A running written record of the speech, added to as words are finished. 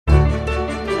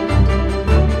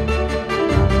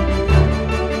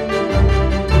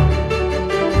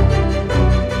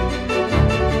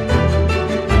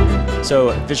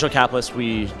So Visual Capitalists,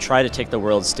 we try to take the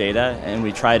world's data and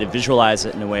we try to visualize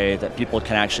it in a way that people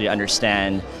can actually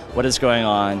understand what is going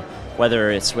on, whether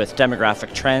it's with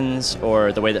demographic trends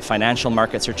or the way that financial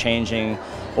markets are changing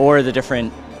or the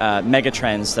different mega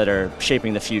trends that are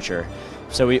shaping the future.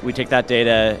 So we take that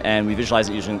data and we visualize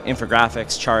it using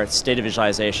infographics, charts, data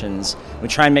visualizations. We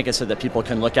try and make it so that people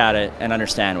can look at it and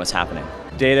understand what's happening.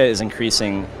 Data is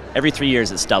increasing. Every 3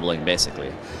 years it's doubling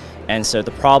basically. And so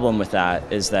the problem with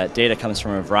that is that data comes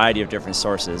from a variety of different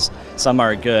sources. Some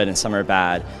are good and some are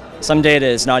bad. Some data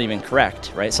is not even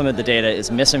correct, right? Some of the data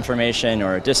is misinformation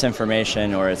or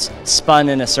disinformation or it's spun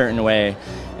in a certain way.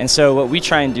 And so what we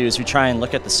try and do is we try and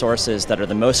look at the sources that are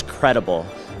the most credible,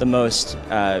 the most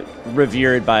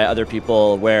revered by other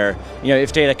people, where, you know,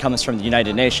 if data comes from the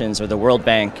United Nations or the World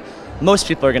Bank, most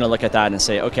people are going to look at that and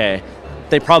say, okay,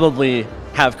 they probably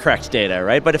have correct data,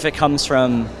 right? But if it comes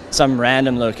from some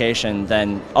random location,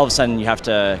 then all of a sudden you have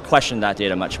to question that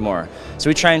data much more. So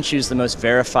we try and choose the most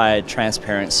verified,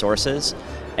 transparent sources,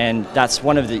 and that's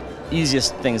one of the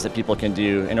easiest things that people can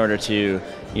do in order to,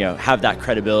 you know, have that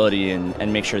credibility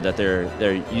and make sure that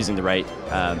they're using the right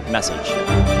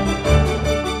message.